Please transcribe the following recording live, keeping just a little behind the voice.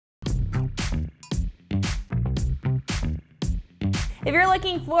If you're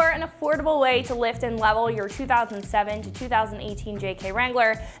looking for an affordable way to lift and level your 2007 to 2018 JK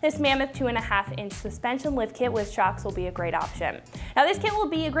Wrangler, this Mammoth 2.5-inch suspension lift kit with shocks will be a great option. Now this kit will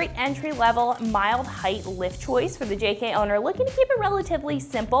be a great entry-level, mild height lift choice for the JK owner looking to keep it relatively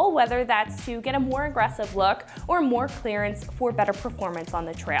simple, whether that's to get a more aggressive look or more clearance for better performance on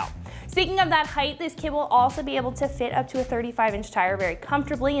the trail. Speaking of that height, this kit will also be able to fit up to a 35-inch tire very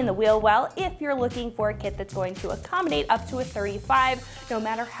comfortably in the wheel well if you're looking for a kit that's going to accommodate up to a 35, no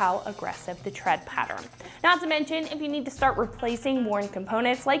matter how aggressive the tread pattern. Not to mention, if you need to start replacing worn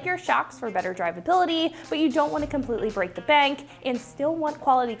components like your shocks for better drivability, but you don't want to completely break the bank and still want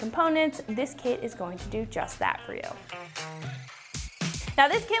quality components, this kit is going to do just that for you. Now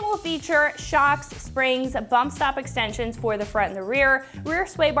this kit will feature shocks, springs, bump stop extensions for the front and the rear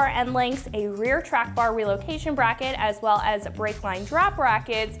sway bar end links, a rear track bar relocation bracket, as well as brake line drop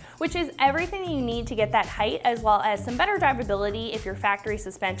brackets, which is everything you need to get that height, as well as some better drivability if your factory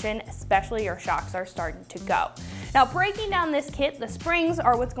suspension, especially your shocks, are starting to go. Now breaking down this kit, the springs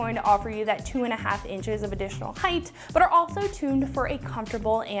are what's going to offer you that 2.5 inches of additional height, but are also tuned for a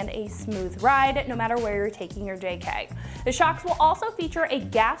comfortable and a smooth ride, no matter where you're taking your JK. The shocks will also feature a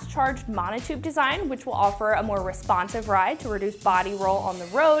gas-charged monotube design, which will offer a more responsive ride to reduce body roll on the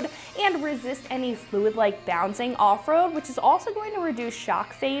road and resist any fluid-like bouncing off-road, which is also going to reduce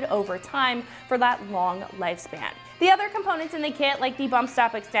shock fade over time for that long lifespan. The other components in the kit, like the bump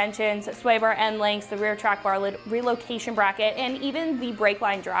stop extensions, sway bar end links, the rear track bar relocation bracket, and even the brake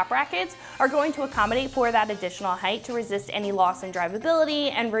line drop brackets, are going to accommodate for that additional height to resist any loss in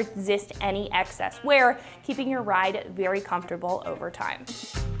drivability and resist any excess wear, keeping your ride very comfortable over time.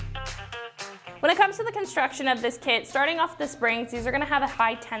 When it comes to the construction of this kit, starting off the springs, these are going to have a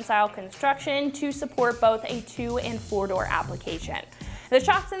high tensile construction to support both a 2- and 4-door application. The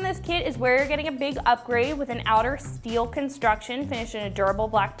shocks in this kit is where you're getting a big upgrade with an outer steel construction finished in a durable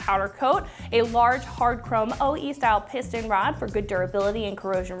black powder coat, a large hard chrome OE style piston rod for good durability and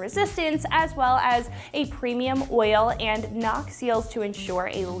corrosion resistance, as well as a premium oil and knock seals to ensure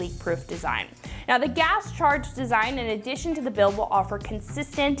a leak-proof design. Now the gas-charged design, in addition to the build, will offer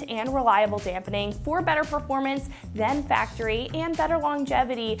consistent and reliable dampening for better performance than factory and better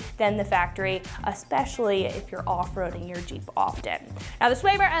longevity than the factory, especially if you're off-roading your Jeep often. Now the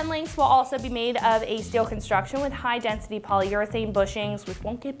sway bar end links will also be made of a steel construction with high density polyurethane bushings, which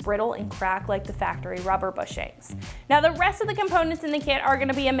won't get brittle and crack like the factory rubber bushings. Now the rest of the components in the kit are going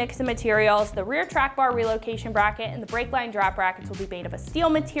to be a mix of materials. The rear track bar relocation bracket and the brake line drop brackets will be made of a steel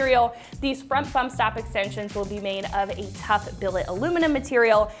material. These front bump stop extensions will be made of a tough billet aluminum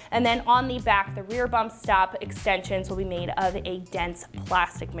material, and then on the back, the rear bump stop extensions will be made of a dense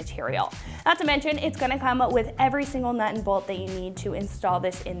plastic material. Not to mention, it's going to come with every single nut and bolt that you need to install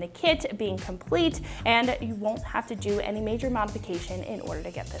this in the kit being complete, and you won't have to do any major modification in order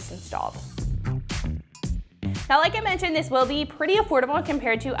to get this installed. Now, like I mentioned, this will be pretty affordable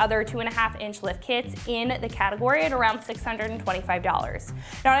compared to other 2.5-inch lift kits in the category at around $625. Now,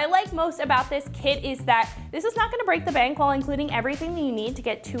 what I like most about this kit is that this is not going to break the bank while including everything that you need to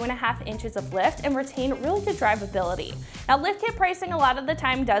get 2.5 inches of lift and retain really good drivability. Now, lift kit pricing a lot of the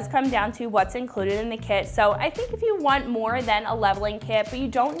time does come down to what's included in the kit, so I think if you want more than a leveling kit, but you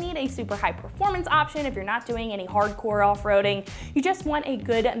don't need a super high performance option if you're not doing any hardcore off-roading, you just want a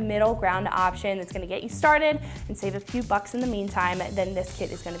good middle ground option that's going to get you started and save a few bucks in the meantime, then this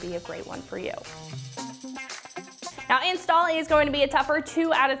kit is going to be a great one for you. Now install is going to be a tougher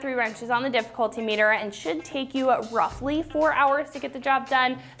 2 out of 3 wrenches on the difficulty meter and should take you roughly 4 hours to get the job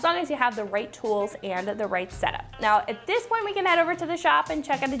done, as long as you have the right tools and the right setup. Now at this point we can head over to the shop and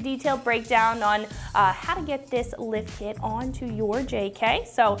check out a detailed breakdown on how to get this lift kit onto your JK.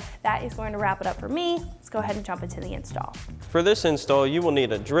 So that is going to wrap it up for me. Let's go ahead and jump into the install. For this install you will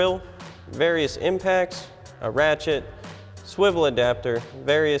need a drill, various impacts, a ratchet, swivel adapter,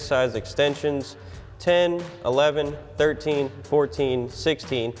 various size extensions, 10, 11, 13, 14,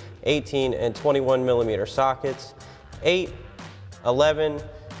 16, 18, and 21 millimeter sockets, 8, 11,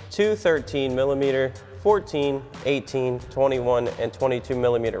 2 13 millimeter, 14, 18, 21, and 22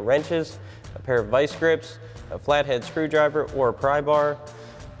 millimeter wrenches, a pair of vice grips, a flathead screwdriver or a pry bar,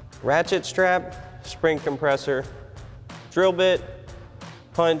 ratchet strap, spring compressor, drill bit,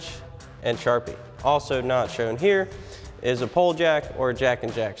 punch, and Sharpie. Also not shown here is a pole jack or jack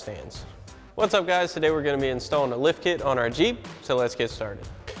and jack stands. What's up guys, today we're going to be installing a lift kit on our Jeep, so let's get started.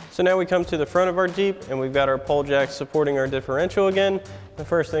 So now we come to the front of our Jeep and we've got our pole jack supporting our differential again. The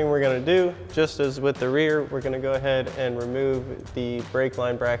first thing we're going to do, just as with the rear, we're going to go ahead and remove the brake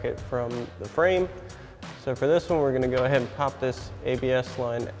line bracket from the frame. So for this one, we're going to go ahead and pop this ABS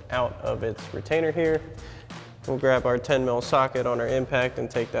line out of its retainer here. We'll grab our 10 mil socket on our impact and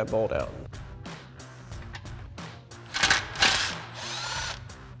take that bolt out.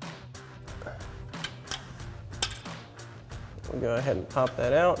 We'll go ahead and pop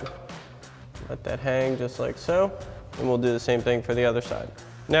that out, let that hang just like so, and we'll do the same thing for the other side.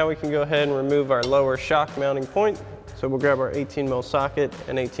 Now we can go ahead and remove our lower shock mounting point. So we'll grab our 18 mil socket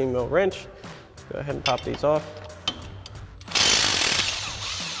and 18 mil wrench. Go ahead and pop these off.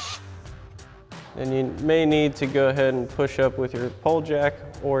 And you may need to go ahead and push up with your pole jack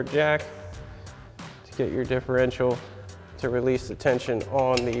or jack to get your differential to release the tension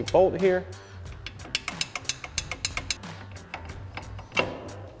on the bolt here.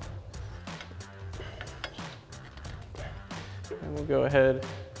 And we'll go ahead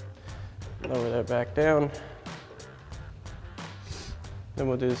and lower that back down. Then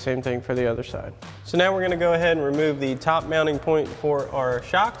we'll do the same thing for the other side. So now we're going to go ahead and remove the top mounting point for our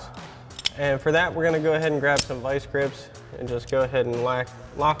shocks. And for that, we're going to go ahead and grab some vice grips and just go ahead and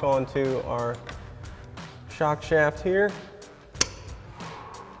lock onto our shock shaft here.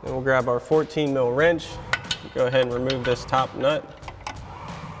 Then we'll grab our 14 mil wrench, go ahead and remove this top nut.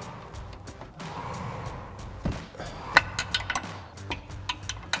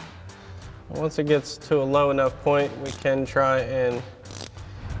 Once it gets to a low enough point, we can try and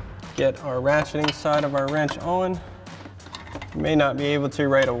get our ratcheting side of our wrench on. You may not be able to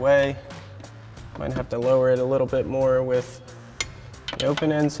right away. Might have to lower it a little bit more with the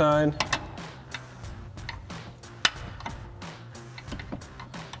open end side.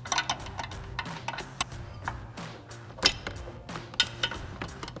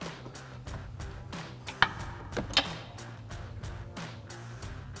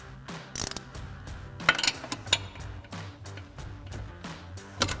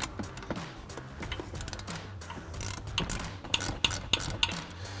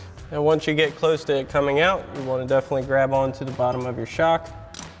 And once you get close to it coming out, you want to definitely grab onto the bottom of your shock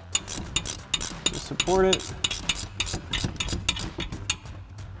to support it.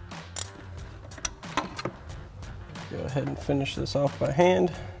 Go ahead and finish this off by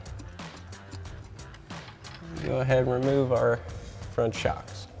hand. Go ahead and remove our front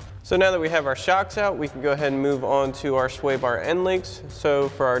shocks. So now that we have our shocks out, we can go ahead and move on to our sway bar end links. So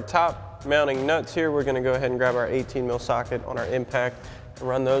for our top mounting nuts here, we're going to go ahead and grab our 18 mil socket on our impact,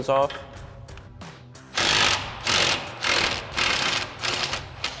 run those off.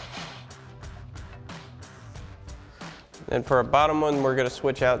 And for our bottom one, we're going to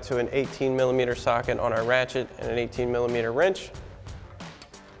switch out to an 18 millimeter socket on our ratchet and an 18 millimeter wrench.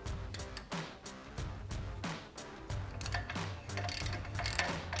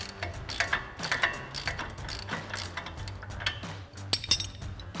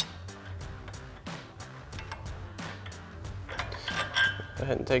 Go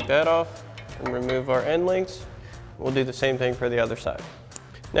ahead and take that off and remove our end links. We'll do the same thing for the other side.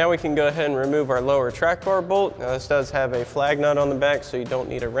 Now we can go ahead and remove our lower track bar bolt. Now this does have a flag nut on the back, so you don't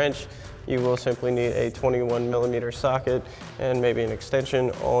need a wrench. You will simply need a 21 millimeter socket and maybe an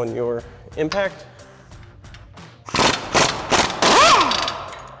extension on your impact.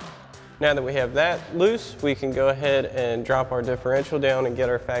 Now that we have that loose, we can go ahead and drop our differential down and get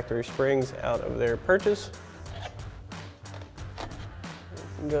our factory springs out of their purchase.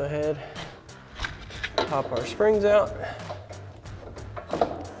 Go ahead, pop our springs out,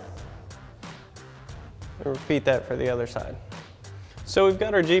 and repeat that for the other side. So we've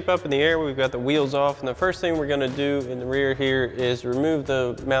got our Jeep up in the air, we've got the wheels off, and the first thing we're going to do in the rear here is remove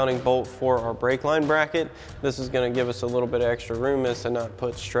the mounting bolt for our brake line bracket. This is going to give us a little bit of extra room as to not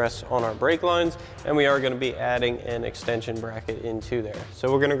put stress on our brake lines, and we are going to be adding an extension bracket into there.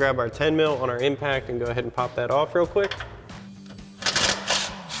 So we're going to grab our 10 mil on our impact and go ahead and pop that off real quick.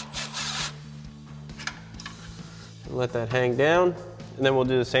 Let that hang down, and then we'll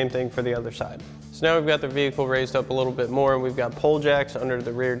do the same thing for the other side. So now we've got the vehicle raised up a little bit more, and we've got pole jacks under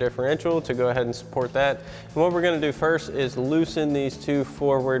the rear differential to go ahead and support that. And what we're going to do first is loosen these two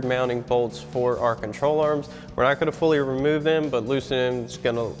forward mounting bolts for our control arms. We're not going to fully remove them, but loosening them is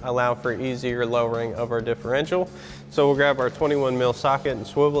going to allow for easier lowering of our differential. So we'll grab our 21 mil socket and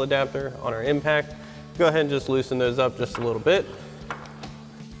swivel adapter on our impact. Go ahead and just loosen those up just a little bit.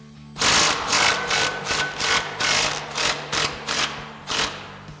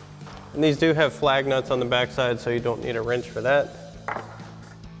 And these do have flag nuts on the backside, so you don't need a wrench for that.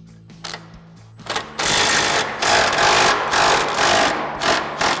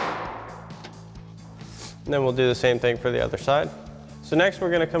 And then we'll do the same thing for the other side. So next we're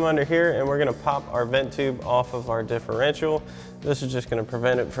going to come under here and we're going to pop our vent tube off of our differential. This is just going to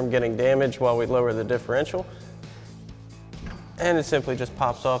prevent it from getting damaged while we lower the differential. And it simply just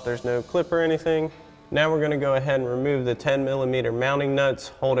pops off. There's no clip or anything. Now we're going to go ahead and remove the 10mm mounting nuts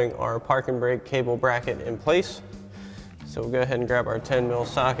holding our parking brake cable bracket in place. So we'll go ahead and grab our 10mm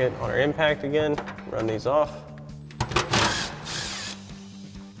socket on our impact again, run these off.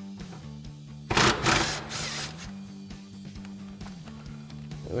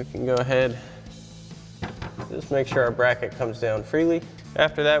 And we can go ahead, just make sure our bracket comes down freely.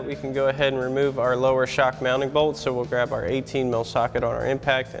 After that, we can go ahead and remove our lower shock mounting bolts. So we'll grab our 18mm socket on our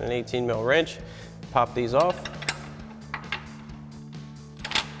impact and an 18mm wrench, pop these off.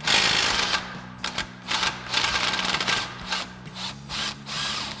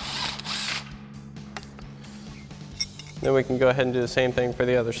 Then we can go ahead and do the same thing for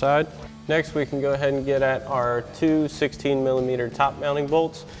the other side. Next, we can go ahead and get at our two 16mm top mounting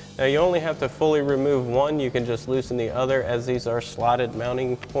bolts. Now you only have to fully remove one, you can just loosen the other as these are slotted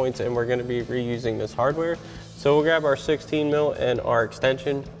mounting points and we're going to be reusing this hardware. So we'll grab our 16mm and our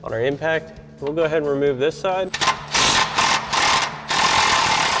extension on our impact. We'll go ahead and remove this side.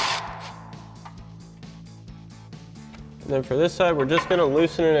 And then for this side, we're just going to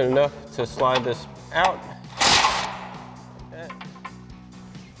loosen it enough to slide this out.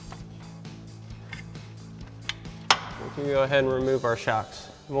 We can go ahead and remove our shocks.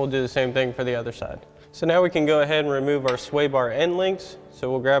 And we'll do the same thing for the other side. So now we can go ahead and remove our sway bar end links. So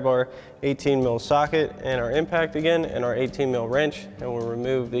we'll grab our 18mm socket and our impact again and our 18mm wrench, and we'll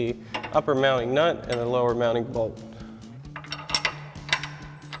remove the upper mounting nut and the lower mounting bolt.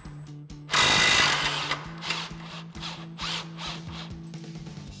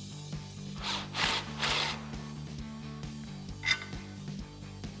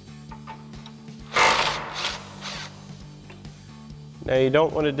 Now you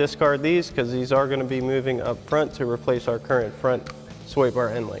don't want to discard these because these are going to be moving up front to replace our current front sway bar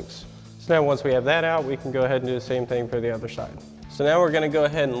end links. So now once we have that out, we can go ahead and do the same thing for the other side. So now we're going to go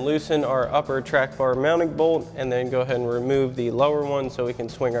ahead and loosen our upper track bar mounting bolt and then go ahead and remove the lower one so we can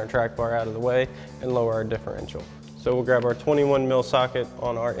swing our track bar out of the way and lower our differential. So we'll grab our 21mm socket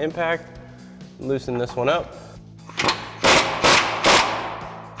on our impact, loosen this one up.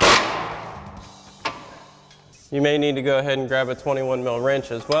 You may need to go ahead and grab a 21mm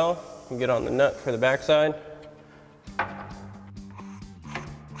wrench as well and get on the nut for the backside.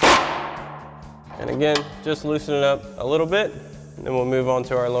 And again, just loosen it up a little bit, and then we'll move on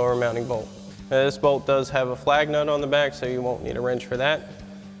to our lower mounting bolt. Now, this bolt does have a flag nut on the back, so you won't need a wrench for that.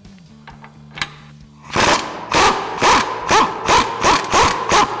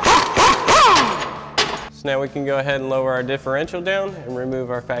 So now we can go ahead and lower our differential down and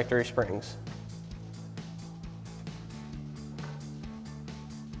remove our factory springs.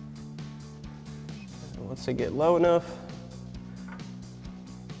 Once they get low enough,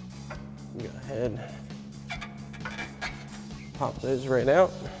 go ahead, pop those right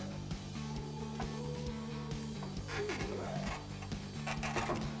out.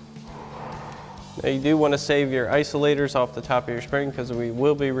 Now you do want to save your isolators off the top of your spring because we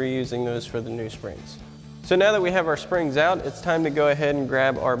will be reusing those for the new springs. So now that we have our springs out, it's time to go ahead and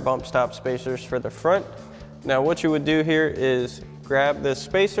grab our bump stop spacers for the front. Now what you would do here is grab this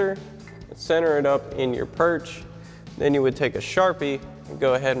spacer, center it up in your perch, then you would take a Sharpie and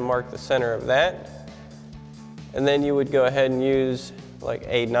go ahead and mark the center of that, and then you would go ahead and use like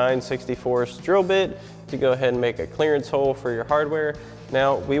a 9/64 drill bit to go ahead and make a clearance hole for your hardware.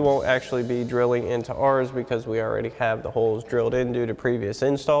 Now we won't actually be drilling into ours because we already have the holes drilled in due to previous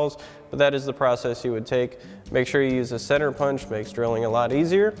installs, but that is the process you would take. Make sure you use a center punch, makes drilling a lot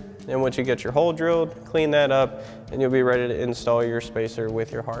easier. And once you get your hole drilled, clean that up, and you'll be ready to install your spacer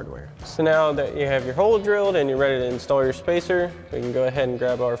with your hardware. So now that you have your hole drilled and you're ready to install your spacer, we can go ahead and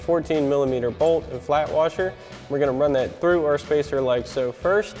grab our 14mm bolt and flat washer. We're gonna run that through our spacer like so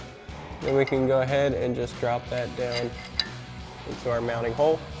first. Then we can go ahead and just drop that down into our mounting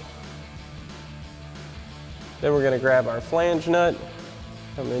hole. Then we're gonna grab our flange nut,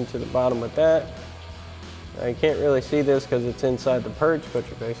 come into the bottom with that. Now you can't really see this because it's inside the perch, but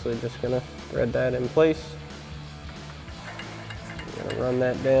you're basically just gonna thread that in place. You're gonna run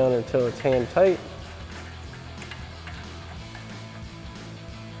that down until it's hand tight.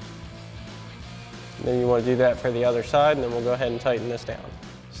 And then you want to do that for the other side, and then we'll go ahead and tighten this down.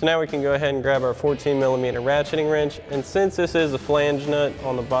 So now we can go ahead and grab our 14mm ratcheting wrench, and since this is a flange nut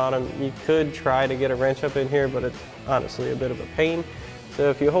on the bottom, you could try to get a wrench up in here, but it's honestly a bit of a pain. So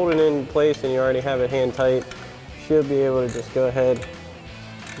if you hold it in place and you already have it hand tight, you should be able to just go ahead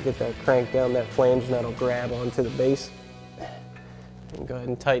and get that crank down. That flange nut will grab onto the base. And go ahead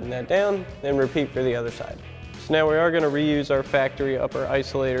and tighten that down, then repeat for the other side. So now we are going to reuse our factory upper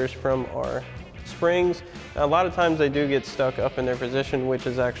isolators from our springs. Now, a lot of times they do get stuck up in their position, which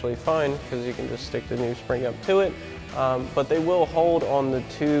is actually fine because you can just stick the new spring up to it. But they will hold on the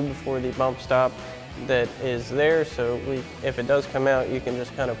tube for the bump stop that is there, so if it does come out, you can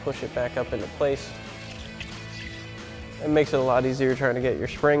just kind of push it back up into place. It makes it a lot easier trying to get your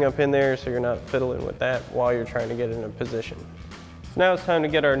spring up in there so you're not fiddling with that while you're trying to get it in a position. So now it's time to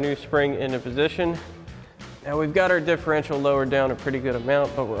get our new spring into position. Now we've got our differential lowered down a pretty good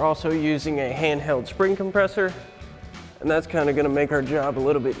amount, but we're also using a handheld spring compressor, and that's kind of going to make our job a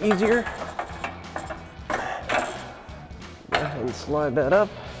little bit easier. Go ahead and slide that up.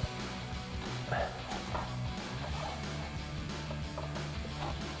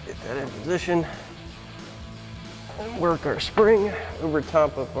 Get that in position. And work our spring over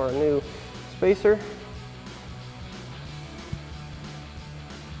top of our new spacer.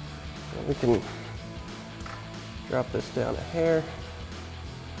 And we can drop this down a hair.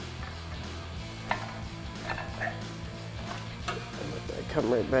 And let that come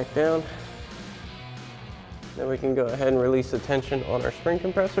right back down. Then we can go ahead and release the tension on our spring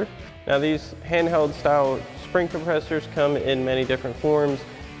compressor. Now these handheld style spring compressors come in many different forms.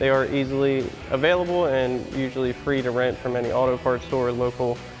 They are easily available and usually free to rent from any auto parts store or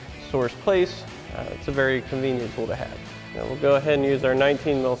local source place. It's a very convenient tool to have. Now we'll go ahead and use our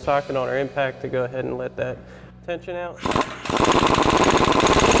 19mm socket on our impact to go ahead and let that tension out.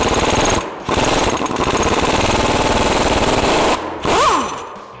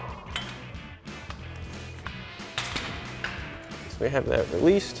 So we have that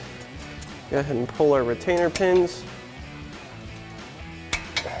released. Go ahead and pull our retainer pins.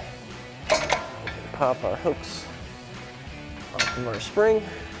 Pop our hooks off of our spring.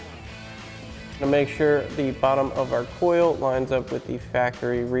 To make sure the bottom of our coil lines up with the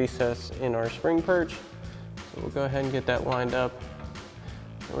factory recess in our spring perch. So we'll go ahead and get that lined up.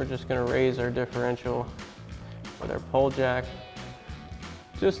 And we're just going to raise our differential with our pole jack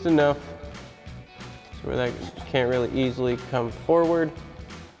just enough so where that can't really easily come forward.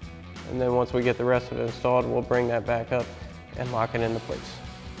 And then once we get the rest of it installed, we'll bring that back up and lock it into place.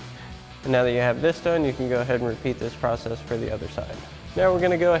 And now that you have this done, you can go ahead and repeat this process for the other side. Now we're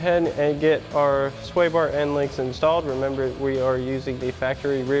going to go ahead and get our sway bar end links installed. Remember, we are using the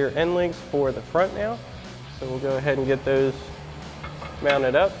factory rear end links for the front now. So we'll go ahead and get those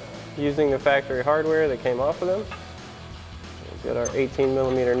mounted up using the factory hardware that came off of them. We'll get our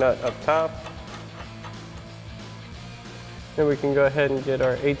 18mm nut up top. Then we can go ahead and get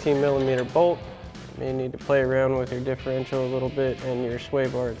our 18mm bolt. You may need to play around with your differential a little bit and your sway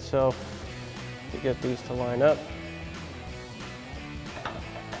bar itself to get these to line up.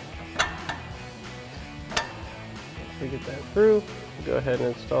 Once we get that through, we'll go ahead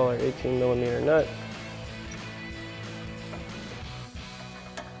and install our 18mm nut.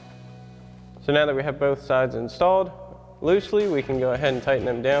 So now that we have both sides installed loosely, we can go ahead and tighten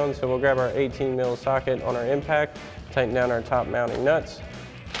them down. So we'll grab our 18mm socket on our impact, tighten down our top mounting nuts.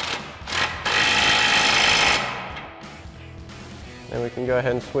 Then we can go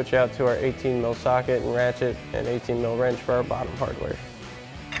ahead and switch out to our 18mm socket and ratchet and 18mm wrench for our bottom hardware.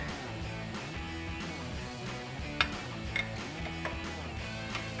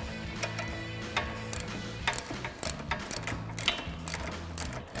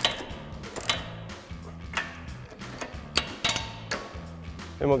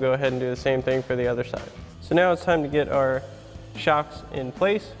 Then we'll go ahead and do the same thing for the other side. So now it's time to get our shocks in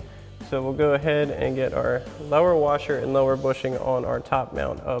place. So we'll go ahead and get our lower washer and lower bushing on our top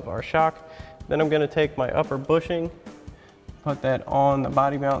mount of our shock. Then I'm going to take my upper bushing, put that on the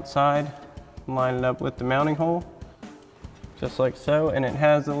body mount side, line it up with the mounting hole, just like so. And it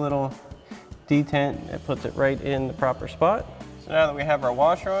has a little detent that puts it right in the proper spot. So now that we have our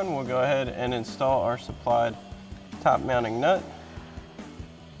washer on, we'll go ahead and install our supplied top mounting nut.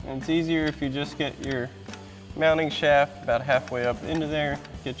 And it's easier if you just get your mounting shaft about halfway up into there,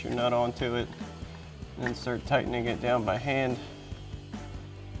 get your nut onto it, and then start tightening it down by hand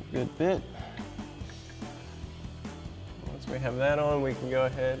a good bit. Once we have that on, we can go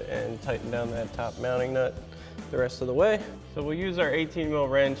ahead and tighten down that top mounting nut the rest of the way. So we'll use our 18mm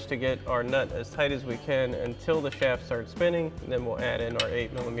wrench to get our nut as tight as we can until the shaft starts spinning, and then we'll add in our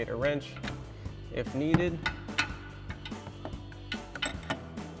 8mm wrench if needed.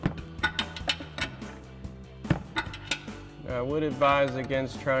 I would advise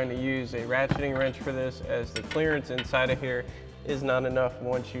against trying to use a ratcheting wrench for this, as the clearance inside of here is not enough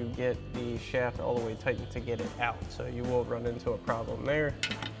once you get the shaft all the way tightened to get it out. So you will run into a problem there.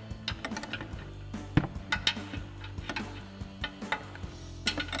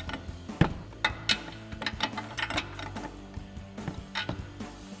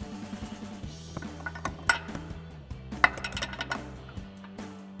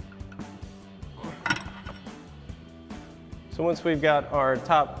 So once we've got our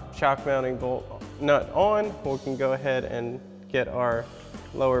top shock mounting bolt nut on, we can go ahead and get our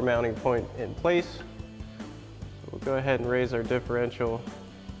lower mounting point in place. We'll go ahead and raise our differential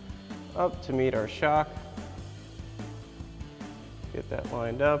up to meet our shock. Get that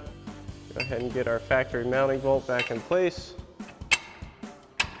lined up. Go ahead and get our factory mounting bolt back in place.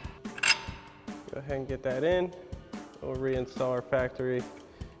 Go ahead and get that in. We'll reinstall our factory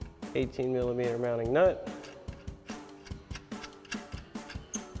 18mm mounting nut.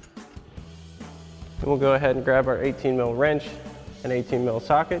 And we'll go ahead and grab our 18mm wrench and 18mm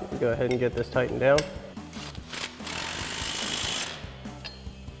socket and go ahead and get this tightened down.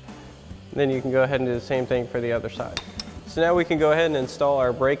 And then you can go ahead and do the same thing for the other side. So now we can go ahead and install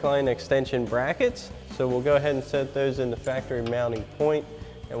our brake line extension brackets. So we'll go ahead and set those in the factory mounting point,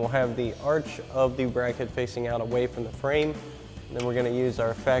 and we'll have the arch of the bracket facing out away from the frame. And then we're going to use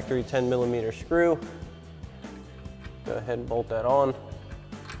our factory 10mm screw. Go ahead and bolt that on.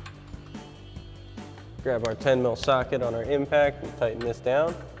 Grab our 10mm socket on our impact and tighten this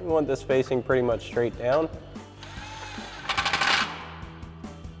down. We want this facing pretty much straight down.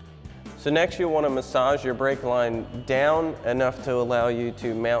 So next you'll want to massage your brake line down enough to allow you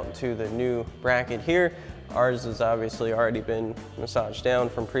to mount to the new bracket here. Ours has obviously already been massaged down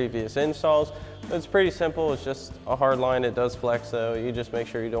from previous installs. It's pretty simple, it's just a hard line. It does flex though. You just make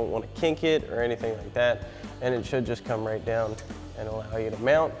sure you don't want to kink it or anything like that. And it should just come right down and allow you to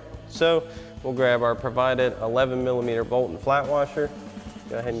mount. So we'll grab our provided 11mm bolt and flat washer.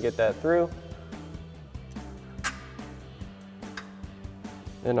 Go ahead and get that through.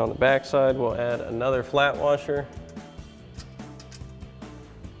 Then on the back side, we'll add another flat washer,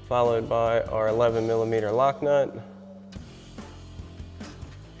 followed by our 11mm lock nut.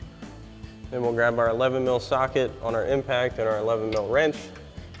 Then we'll grab our 11mm socket on our impact and our 11mm wrench.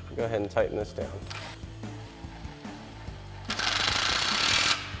 Go ahead and tighten this down.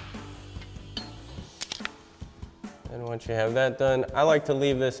 And once you have that done, I like to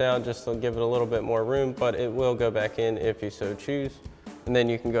leave this out just to give it a little bit more room, but it will go back in if you so choose. And then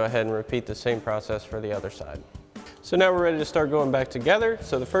you can go ahead and repeat the same process for the other side. So now we're ready to start going back together.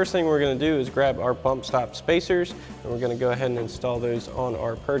 So the first thing we're going to do is grab our bump stop spacers, and we're going to go ahead and install those on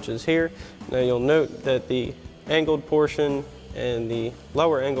our perches here. Now you'll note that the angled portion and the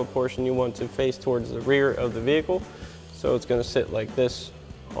lower angled portion you want to face towards the rear of the vehicle. So it's going to sit like this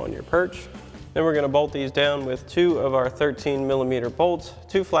on your perch. Then we're going to bolt these down with 2 of our 13mm bolts,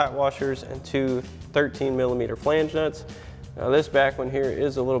 2 flat washers, and 2 13mm flange nuts. Now this back one here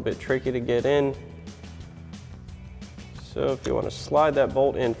is a little bit tricky to get in. So if you want to slide that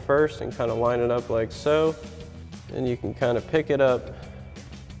bolt in first and kind of line it up like so, then you can kind of pick it up,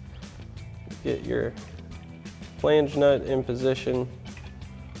 get your flange nut in position,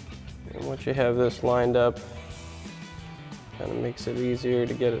 and once you have this lined up, kind of makes it easier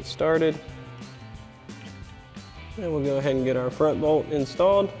to get it started. Then we'll go ahead and get our front bolt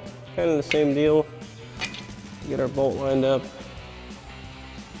installed, kind of the same deal. Get our bolt lined up,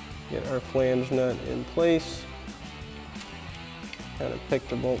 get our flange nut in place, kind of pick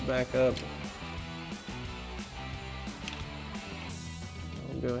the bolt back up.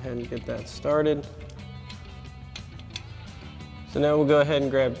 We'll go ahead and get that started. So now we'll go ahead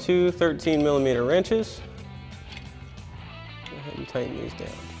and grab 2 13mm wrenches. Go ahead and tighten these down.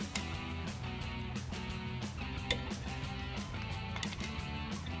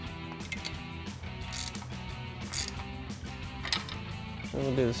 And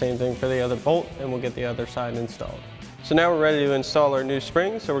we'll do the same thing for the other bolt, and we'll get the other side installed. So now we're ready to install our new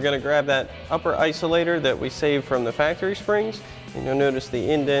springs. So we're going to grab that upper isolator that we saved from the factory springs, and you'll notice the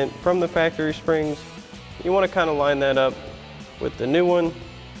indent from the factory springs. You want to kind of line that up with the new one.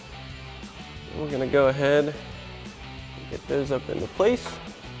 We're going to go ahead and get those up into place.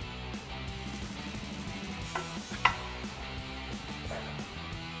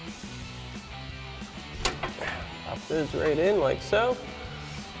 Pop those right in like so.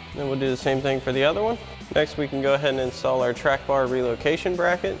 Then we'll do the same thing for the other one. Next, we can go ahead and install our track bar relocation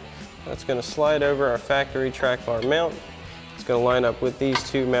bracket. That's going to slide over our factory track bar mount. It's going to line up with these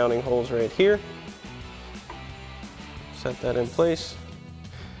 2 mounting holes right here. Set that in place.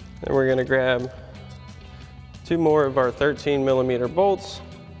 Then we're going to grab 2 more of our 13mm bolts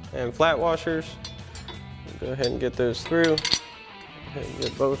and flat washers. We'll go ahead and get those through. Go ahead and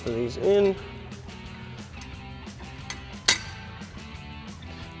get both of these in.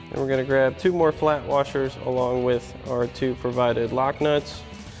 And we're going to grab 2 more flat washers along with our 2 provided lock nuts.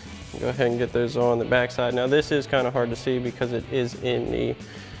 Go ahead and get those on the back side. Now this is kind of hard to see because it is in the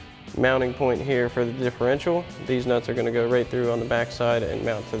mounting point here for the differential. These nuts are going to go right through on the back side and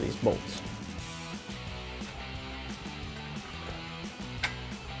mount to these bolts.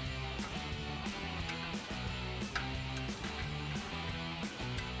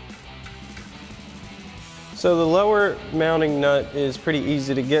 So the lower mounting nut is pretty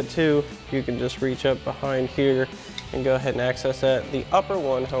easy to get to. You can just reach up behind here and go ahead and access that. The upper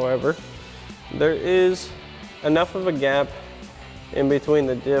one, however, there is enough of a gap in between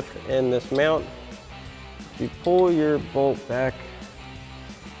the diff and this mount. If you pull your bolt back,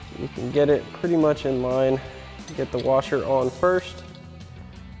 you can get it pretty much in line. Get the washer on first.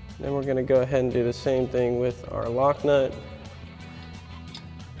 Then we're gonna go ahead and do the same thing with our lock nut.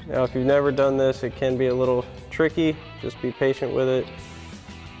 Now, if you've never done this, it can be a little tricky. Just be patient with it.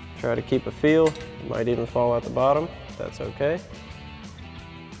 Try to keep a feel. It might even fall out the bottom. That's okay.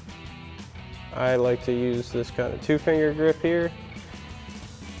 I like to use this kind of 2-finger grip here.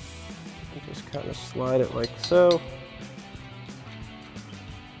 Just kind of slide it like so.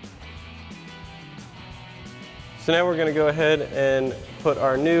 So now we're going to go ahead and put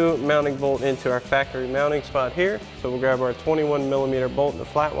our new mounting bolt into our factory mounting spot here. So we'll grab our 21mm bolt in the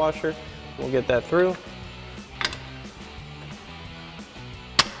flat washer. We'll get that through.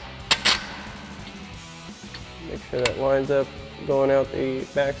 Make sure that lines up going out the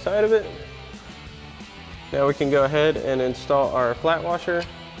back side of it. Now we can go ahead and install our flat washer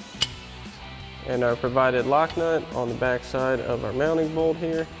and our provided lock nut on the back side of our mounting bolt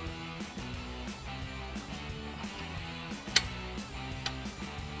here.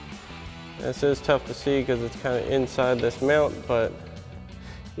 This is tough to see because it's kind of inside this mount, but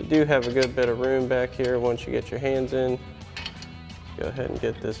you do have a good bit of room back here once you get your hands in. Go ahead and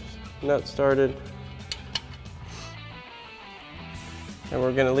get this nut started. And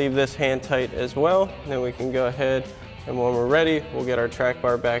we're going to leave this hand tight as well. Then we can go ahead and when we're ready, we'll get our track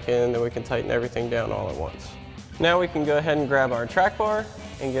bar back in, then we can tighten everything down all at once. Now we can go ahead and grab our track bar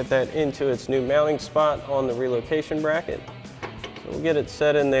and get that into its new mounting spot on the relocation bracket. So we'll get it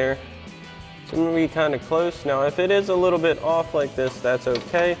set in there. It's going to be kind of close. Now if it is a little bit off like this, that's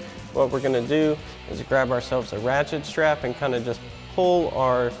okay. What we're going to do is grab ourselves a ratchet strap and kind of just pull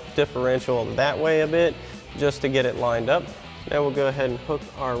our differential that way a bit just to get it lined up. Now we'll go ahead and hook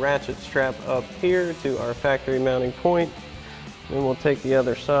our ratchet strap up here to our factory mounting point. Then we'll take the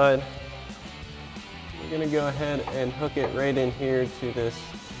other side. We're going to go ahead and hook it right in here to this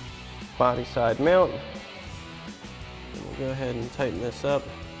body side mount. And we'll go ahead and tighten this up.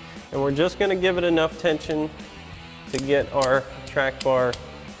 And we're just going to give it enough tension to get our track bar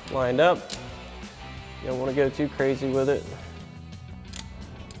lined up. You don't want to go too crazy with it.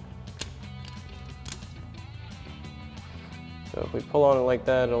 So if we pull on it like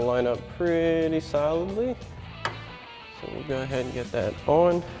that, it'll line up pretty solidly. So we'll go ahead and get that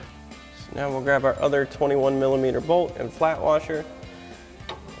on. So now we'll grab our other 21mm bolt and flat washer.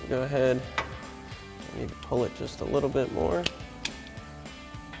 We'll go ahead, I need to pull it just a little bit more.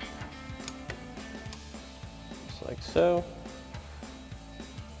 Just like so.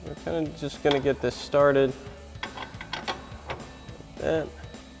 We're kind of just going to get this started like that.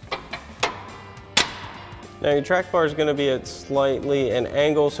 Now your track bar is going to be at slightly an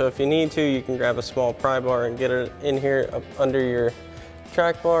angle, so if you need to, you can grab a small pry bar and get it in here up under your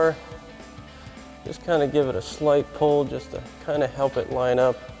track bar. Just kind of give it a slight pull just to kind of help it line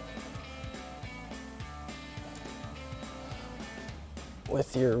up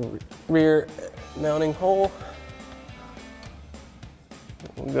with your rear mounting hole.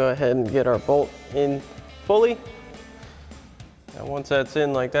 We'll go ahead and get our bolt in fully. Now once that's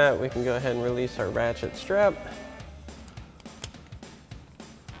in like that, we can go ahead and release our ratchet strap.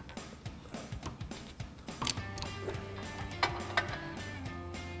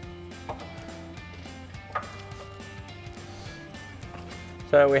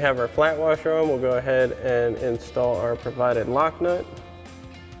 So now we have our flat washer on, we'll go ahead and install our provided lock nut.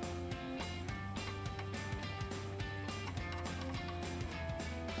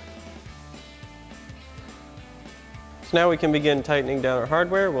 So now we can begin tightening down our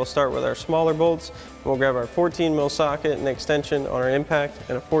hardware. We'll start with our smaller bolts. We'll grab our 14mm socket and extension on our impact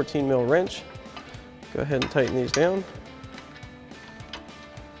and a 14mm wrench. Go ahead and tighten these down.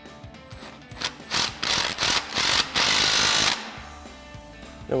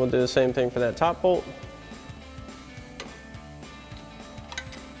 Then we'll do the same thing for that top bolt.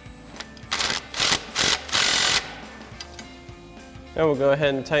 Now we'll go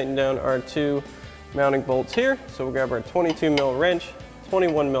ahead and tighten down our two mounting bolts here. So we'll grab our 22mm wrench,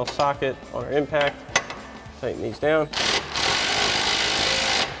 21mm socket on our impact, tighten these down.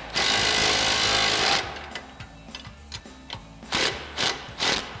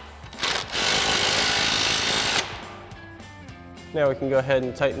 Now we can go ahead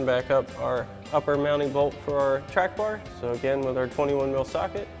and tighten back up our upper mounting bolt for our track bar. So again, with our 21mm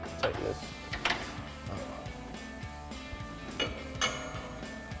socket, tighten this.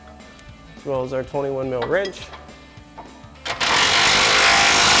 as well as our 21 mil wrench.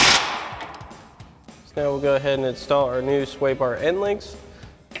 So now we'll go ahead and install our new sway bar end links.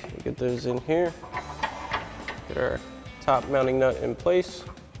 We'll get those in here. Get our top mounting nut in place.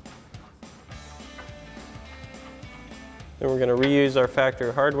 Then we're going to reuse our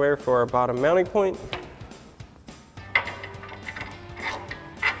factory hardware for our bottom mounting point.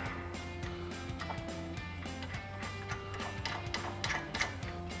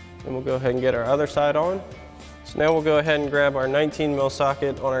 Then we'll go ahead and get our other side on. So now we'll go ahead and grab our 19 mil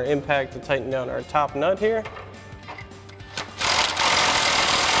socket on our impact to tighten down our top nut here.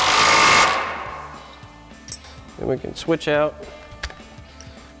 Then we can switch out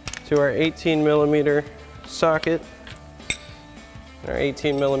to our 18 millimeter socket, our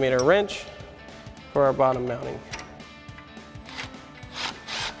 18 millimeter wrench for our bottom mounting.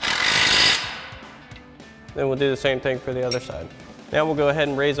 Then we'll do the same thing for the other side. Now we'll go ahead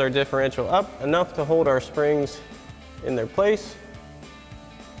and raise our differential up enough to hold our springs in their place.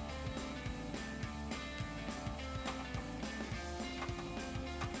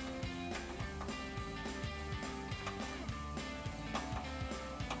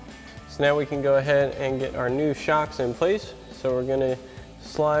 So now we can go ahead and get our new shocks in place. So we're going to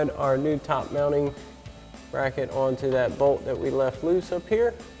slide our new top mounting bracket onto that bolt that we left loose up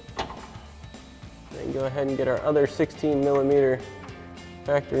here. And go ahead and get our other 16 millimeter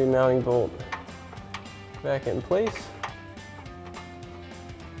factory mounting bolt back in place.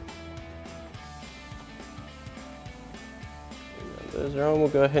 Those are on, we'll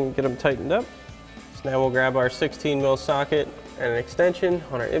go ahead and get them tightened up. So now we'll grab our 16 mil socket and an extension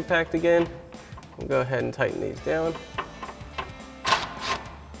on our impact again. We'll go ahead and tighten these down.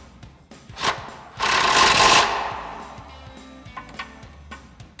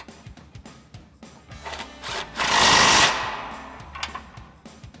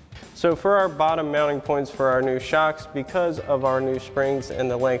 So for our bottom mounting points for our new shocks, because of our new springs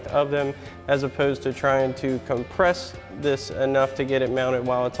and the length of them, as opposed to trying to compress this enough to get it mounted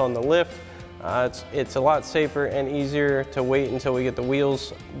while it's on the lift, it's a lot safer and easier to wait until we get the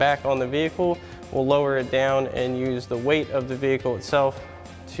wheels back on the vehicle. We'll lower it down and use the weight of the vehicle itself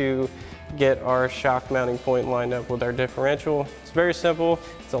to get our shock mounting point lined up with our differential. It's very simple,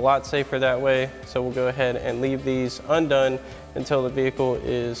 it's a lot safer that way, so we'll go ahead and leave these undone until the vehicle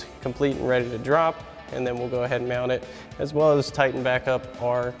is complete and ready to drop, and then we'll go ahead and mount it, as well as tighten back up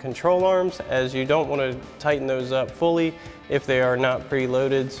our control arms, as you don't want to tighten those up fully if they are not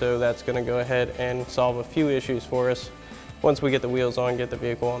preloaded, so that's going to go ahead and solve a few issues for us once we get the wheels on, get the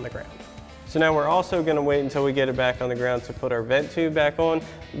vehicle on the ground. So now we're also going to wait until we get it back on the ground to put our vent tube back on.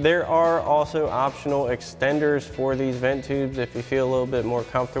 There are also optional extenders for these vent tubes if you feel a little bit more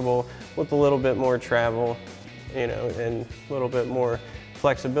comfortable with a little bit more travel, you know, and a little bit more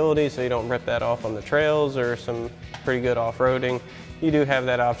flexibility so you don't rip that off on the trails or some pretty good off-roading. You do have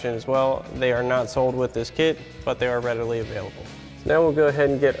that option as well. They are not sold with this kit, but they are readily available. So now we'll go ahead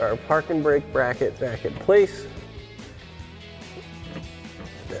and get our parking brake bracket back in place.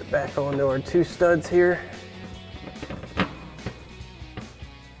 Back onto our two studs here.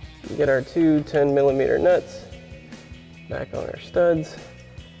 Get our two 10 millimeter nuts back on our studs.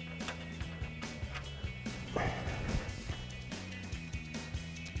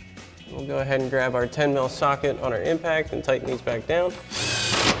 We'll go ahead and grab our 10 mil socket on our impact and tighten these back down.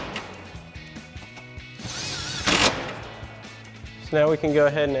 So now we can go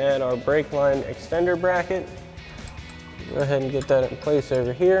ahead and add our brake line extender bracket. Go ahead and get that in place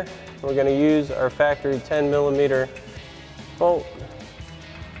over here. We're going to use our factory 10 millimeter bolt.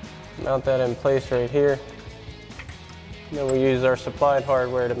 Mount that in place right here. And then we use our supplied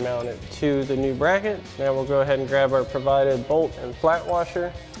hardware to mount it to the new bracket. Now we'll go ahead and grab our provided bolt and flat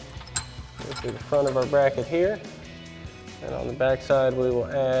washer. Go through the front of our bracket here. And on the back side we will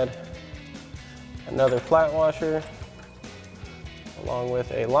add another flat washer along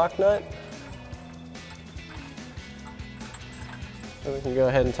with a lock nut. So we can go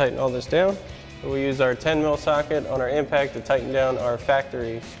ahead and tighten all this down. So we use our 10 mil socket on our impact to tighten down our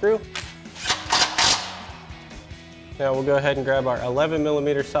factory screw. Now we'll go ahead and grab our 11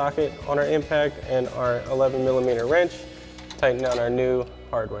 millimeter socket on our impact and our 11 millimeter wrench, tighten down our new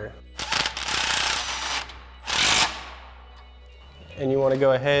hardware. And you want to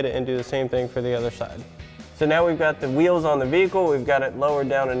go ahead and do the same thing for the other side. So now we've got the wheels on the vehicle, we've got it lowered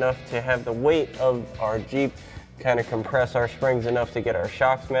down enough to have the weight of our Jeep kind of compress our springs enough to get our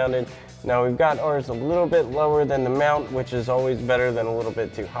shocks mounted. Now we've got ours a little bit lower than the mount, which is always better than a little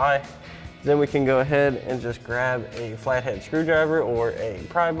bit too high. Then we can go ahead and just grab a flathead screwdriver or a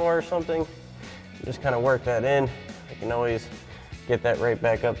pry bar or something. Just kind of work that in. You can always get that right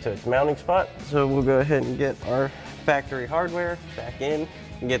back up to its mounting spot. So we'll go ahead and get our factory hardware back in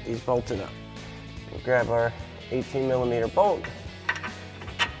and get these bolted up. We'll grab our 18mm bolt,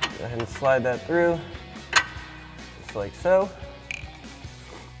 go ahead and slide that through, just like so.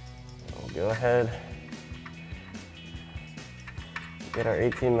 We'll go ahead, get our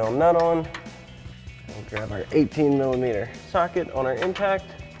 18mm nut on, and grab our 18mm socket on our impact,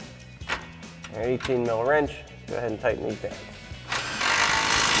 our 18mm wrench, go ahead and tighten these down.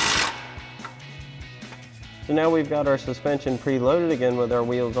 So now we've got our suspension preloaded again with our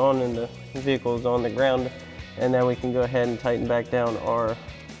wheels on and the vehicle is on the ground. And now we can go ahead and tighten back down our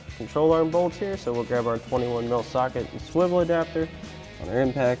control arm bolts here. So we'll grab our 21mm socket and swivel adapter on our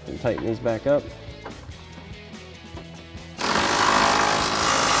impact and tighten these back up.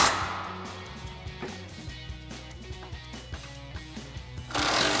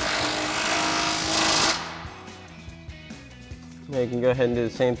 Now you can go ahead and do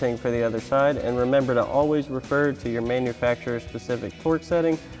the same thing for the other side, and remember to always refer to your manufacturer specific torque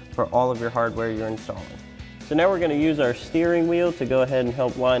setting for all of your hardware you're installing. So now we're going to use our steering wheel to go ahead and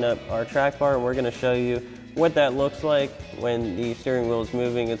help line up our track bar, and we're going to show you what that looks like when the steering wheel is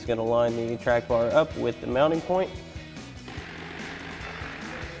moving. It's going to line the track bar up with the mounting point.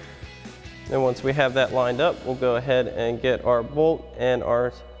 Then once we have that lined up, we'll go ahead and get our bolt and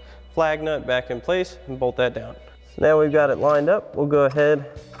our flag nut back in place and bolt that down. So now we've got it lined up, we'll go ahead,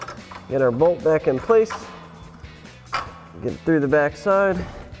 get our bolt back in place, get it through the back side,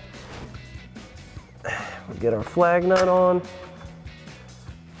 we'll get our flag nut on,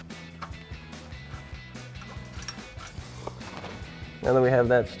 now that we have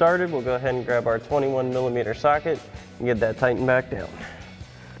that started, we'll go ahead and grab our 21mm socket and get that tightened back down.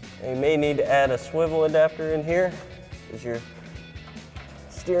 And you may need to add a swivel adapter in here because your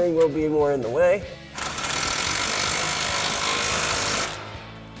steering will be more in the way.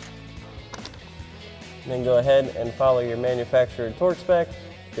 Then go ahead and follow your manufacturer torque spec.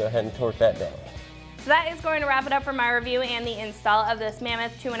 Go ahead and torque that down. So that is going to wrap it up for my review and the install of this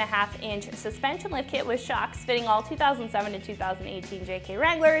Mammoth 2.5-inch suspension lift kit with shocks fitting all 2007 to 2018 JK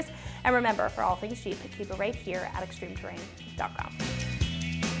Wranglers. And remember, for all things Jeep, keep it right here at ExtremeTerrain.com.